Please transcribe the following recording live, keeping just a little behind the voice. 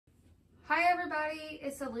Hi everybody,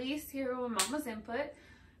 it's Elise here with Mama's Input.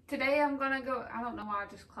 Today I'm gonna go, I don't know why I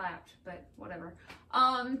just clapped, but whatever.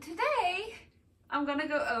 Today I'm gonna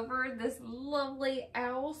go over this lovely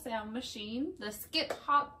owl sound machine, the Skip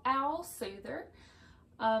Hop Owl Soother.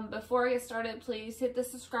 Before I get started, please hit the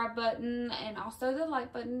subscribe button and also the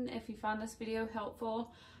like button if you find this video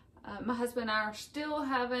helpful. My husband and I are still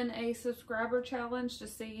having a subscriber challenge to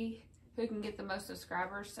see who can get the most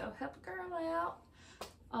subscribers, so help a girl out.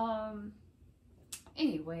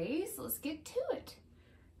 Anyways, let's get to it.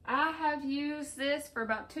 I have used this for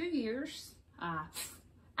about 2 years.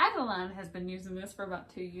 Adeline has been using this for about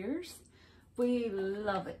 2 years. We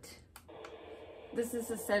love it. This is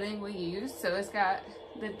the setting we use. So it's got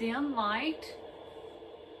the dim light.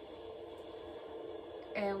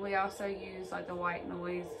 And we also use like the white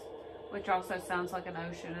noise, which also sounds like an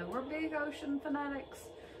ocean. And we're big ocean fanatics.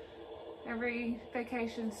 Every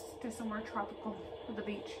vacation's to somewhere tropical with the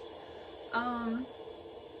beach.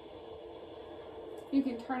 You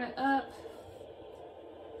can turn it up.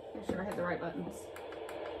 Make sure I hit the right buttons.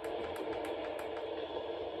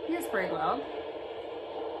 It's pretty loud.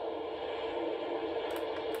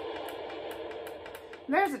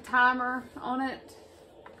 There's a timer on it.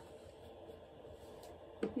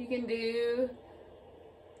 You can do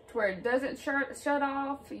to where it doesn't shut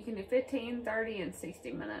off. You can do 15, 30, and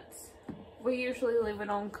 60 minutes. We usually leave it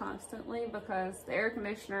on constantly because the air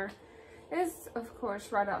conditioner is, of course,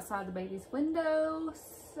 right outside the baby's window.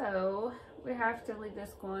 So we have to leave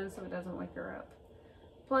this going so it doesn't wake her up.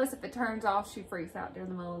 Plus, if it turns off, she freaks out during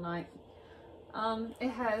the middle of the night.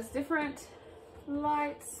 It has different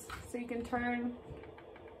lights, so you can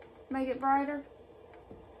make it brighter,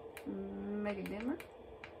 make it dimmer.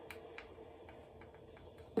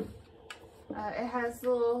 It has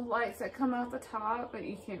little lights that come out the top, but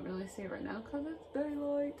you can't really see it right now because it's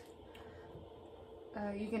daylight.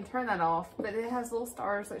 You can turn that off, but it has little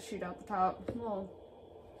stars that shoot out the top, little,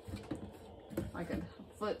 like a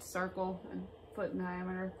foot circle and foot in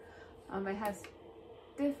diameter. It has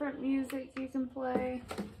different music you can play.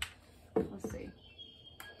 Let's see.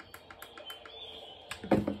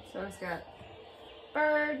 So it's got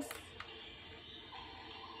birds,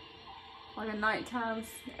 like a nighttime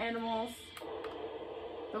animals,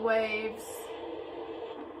 the waves,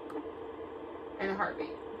 and a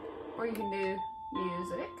heartbeat. Or you can do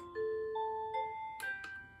music.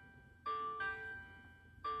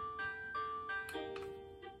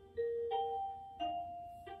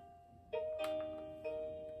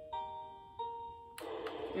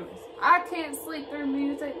 Anyways, I can't sleep through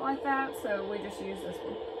music like that, so we just use this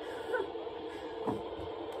one.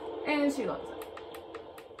 And she loves it.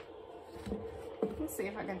 Let's see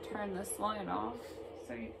if I can turn this light off.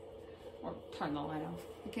 Or turn the light off.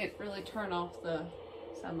 You can't really turn off the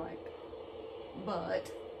sunlight.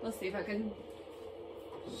 But let's see if I can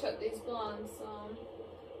shut these blinds on.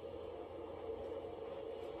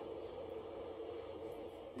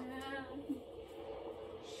 And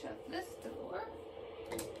shut this door.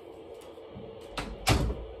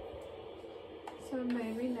 So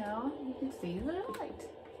maybe now you can see the light.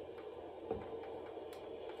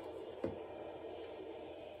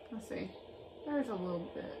 Let's see. There's a little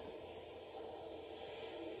bit.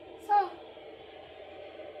 So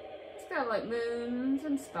it's got like moons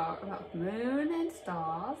and stars. Moon and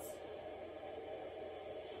stars.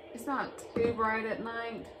 It's not too bright at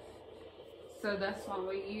night, so that's why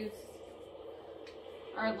we use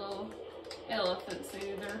our little elephant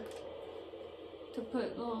soother to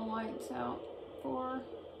put little lights out for,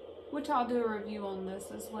 which I'll do a review on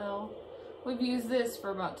this as well. We've used this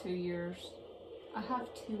for about 2 years. I have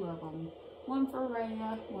 2 of them. One for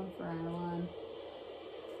Raya, one for Adeline.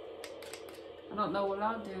 I don't know what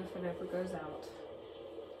I'll do if it ever goes out.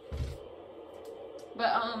 But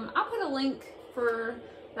I'll put a link for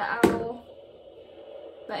the owl,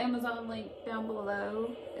 the Amazon link down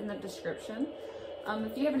below in the description.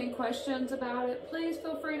 If you have any questions about it, please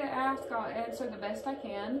feel free to ask. I'll answer the best I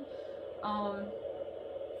can.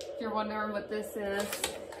 If you're wondering what this is,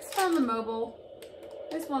 it's on the mobile.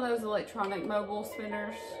 It's one of those electronic mobile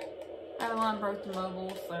spinners. Adeline broke the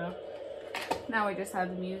mobile, so now we just have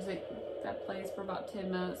the music that plays for about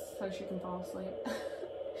 10 minutes so she can fall asleep.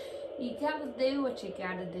 You gotta do what you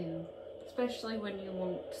gotta do, especially when you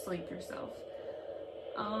won't sleep yourself.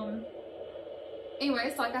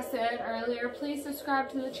 Anyways, like I said earlier, please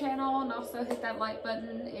subscribe to the channel and also hit that like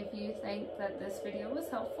button if you think that this video was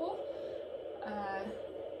helpful.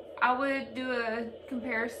 I would do a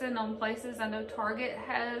comparison on places. I know Target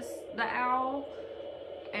has the owl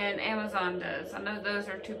and Amazon does. I know those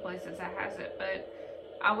are 2 places that has it, but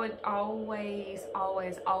I would always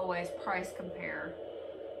price compare.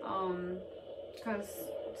 because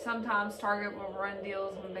sometimes Target will run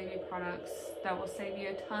deals on baby products that will save you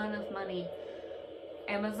a ton of money.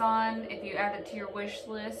 Amazon, if you add it to your wish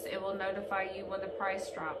list, it will notify you when the price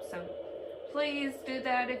drops. So please do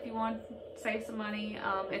that if you want to save some money.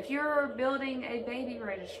 If you're building a baby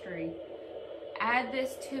registry, add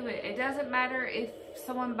this to it. It doesn't matter if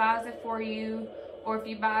someone buys it for you or if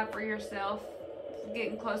you buy it for yourself,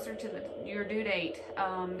 getting closer to your due date.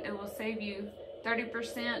 It will save you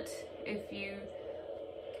 30% if you,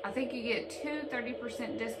 I think you get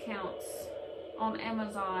 30% discounts on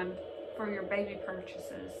Amazon for your baby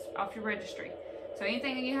purchases off your registry. So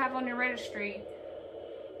anything that you have on your registry,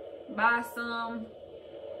 buy some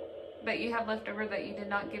that you have left over that you did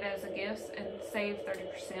not get as a gift and save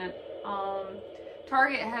 30%.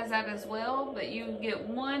 Target has that as well, but you get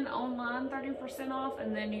one online 30% off,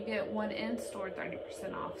 and then you get one in-store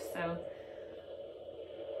 30% off. So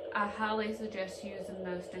I highly suggest using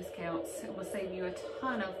those discounts. It will save you a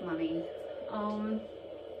ton of money.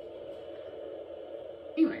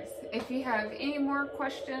 Anyways, if you have any more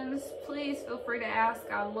questions, please feel free to ask.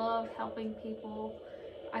 I love helping people.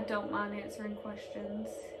 I don't mind answering questions.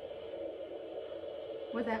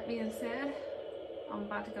 With that being said, I'm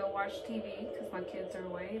about to go watch TV because my kids are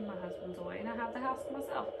away and my husband's away and I have the house to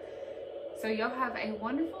myself. So y'all have a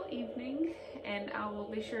wonderful evening, and I will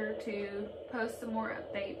be sure to post some more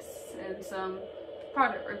updates and some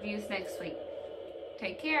product reviews next week.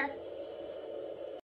 Take care.